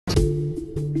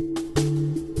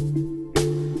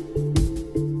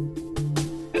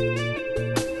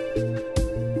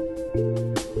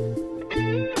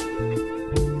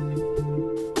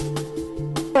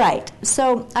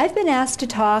So I've been asked to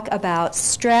talk about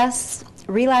stress,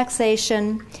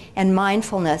 relaxation, and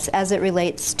mindfulness as it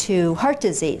relates to heart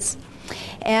disease.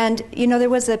 And, you know, there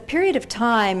was a period of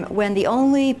time when the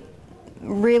only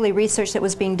really research that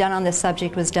was being done on this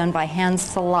subject was done by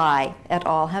Hans Salai et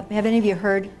al. Have any of you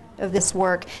heard of this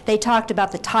work? They talked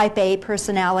about the type A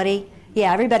personality.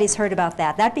 Yeah, everybody's heard about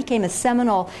that. That became a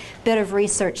seminal bit of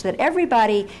research that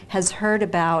everybody has heard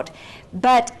about.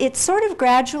 But it sort of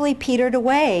gradually petered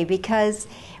away because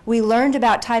we learned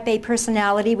about type A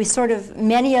personality.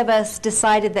 Many of us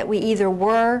decided that we either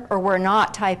were or were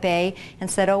not type A and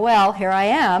said, oh, well, here I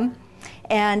am,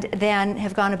 and then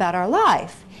have gone about our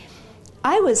life.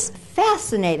 I was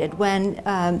fascinated when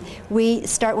I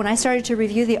started to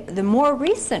review the more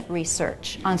recent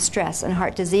research on stress and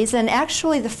heart disease. And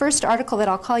actually, the first article that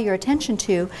I'll call your attention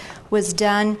to was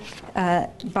done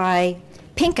by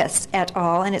Pincus et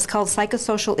al., and it's called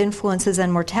Psychosocial Influences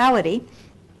and Mortality.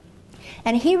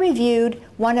 And he reviewed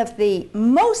one of the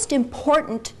most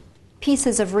important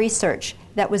pieces of research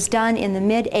that was done in the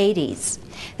mid-'80s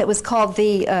that was called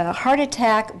the heart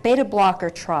attack beta blocker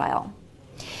trial.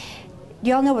 Do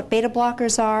you all know what beta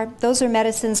blockers are? Those are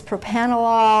medicines,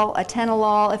 propranolol,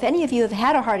 atenolol. If any of you have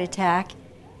had a heart attack,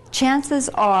 chances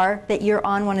are that you're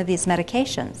on one of these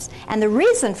medications. And the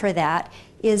reason for that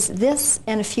is this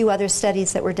and a few other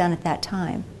studies that were done at that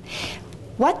time.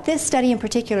 What this study in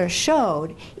particular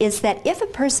showed is that if a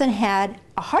person had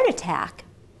a heart attack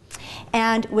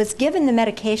and was given the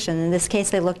medication, in this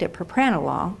case they looked at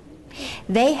propranolol,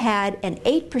 they had an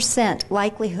 8%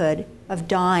 likelihood of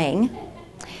dying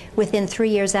within 3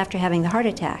 years after having the heart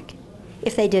attack.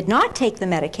 If they did not take the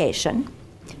medication,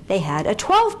 they had a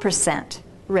 12%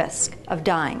 risk of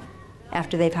dying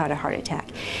after they've had a heart attack.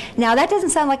 Now, that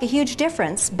doesn't sound like a huge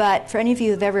difference, but for any of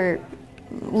you who've ever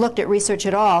looked at research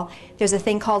at all, there's a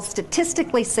thing called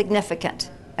statistically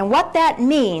significant. And what that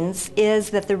means is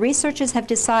that the researchers have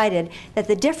decided that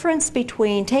the difference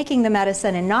between taking the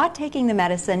medicine and not taking the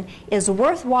medicine is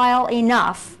worthwhile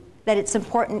enough that it's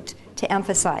important to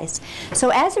emphasize. So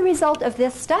as a result of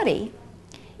this study,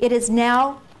 it is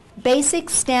now basic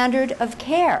standard of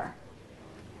care.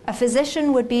 A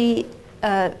physician would be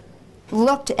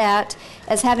looked at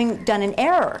as having done an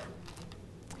error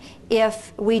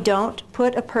if we don't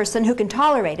put a person who can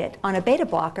tolerate it on a beta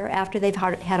blocker after they've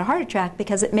had a heart attack,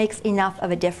 because it makes enough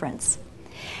of a difference.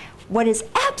 What is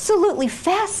absolutely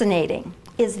fascinating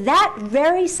is that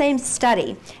very same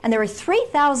study, and there were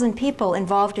 3,000 people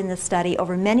involved in this study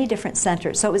over many different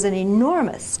centers, so it was an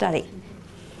enormous study.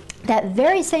 That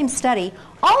very same study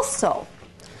also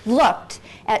looked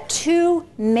at two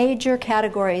major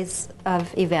categories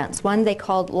of events. One they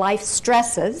called life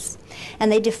stresses,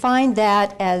 and they defined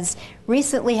that as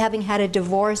recently having had a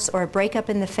divorce or a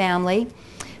breakup in the family,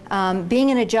 being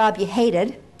in a job you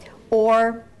hated,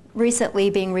 or recently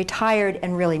being retired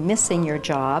and really missing your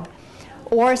job,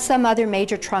 or some other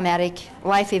major traumatic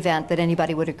life event that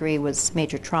anybody would agree was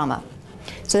major trauma.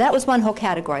 So that was one whole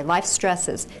category, life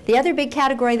stresses. The other big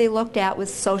category they looked at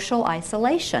was social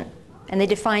isolation. And they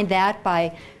defined that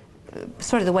by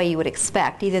sort of the way you would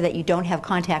expect, either that you don't have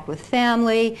contact with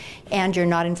family and you're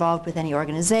not involved with any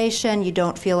organization, you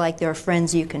don't feel like there are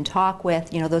friends you can talk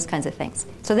with, you know, those kinds of things.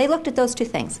 So they looked at those two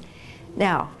things.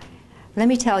 Now, let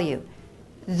me tell you,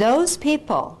 those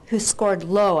people who scored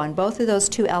low on both of those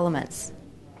two elements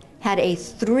had a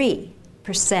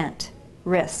 3%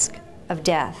 risk of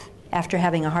death after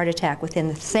having a heart attack within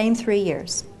the same 3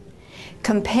 years,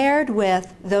 compared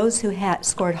with those who had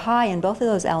scored high in both of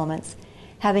those elements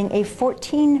having a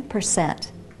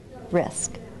 14%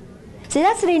 risk. See,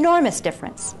 that's an enormous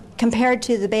difference compared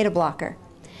to the beta blocker.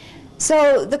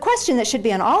 So the question that should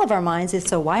be on all of our minds is,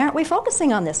 so why aren't we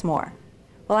focusing on this more?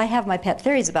 Well, I have my pet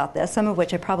theories about this, some of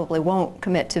which I probably won't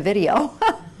commit to video.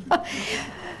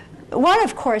 One,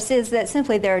 of course, is that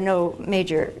simply there are no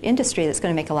major industry that's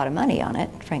going to make a lot of money on it,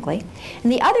 frankly. And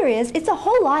the other is it's a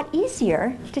whole lot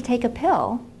easier to take a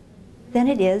pill than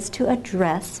it is to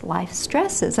address life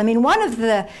stresses. I mean, one of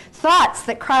the thoughts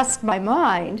that crossed my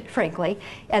mind, frankly,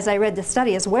 as I read the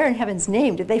study is, where in heaven's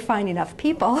name did they find enough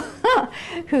people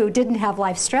who didn't have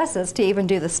life stresses to even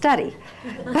do the study?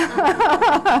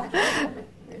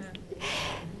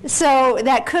 So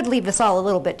that could leave us all a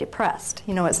little bit depressed.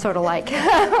 You know, it's sort of like,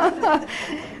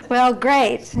 well,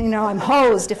 great, you know, I'm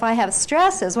hosed. If I have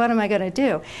stresses, what am I going to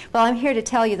do? Well, I'm here to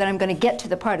tell you that I'm going to get to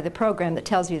the part of the program that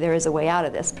tells you there is a way out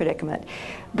of this predicament.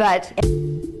 But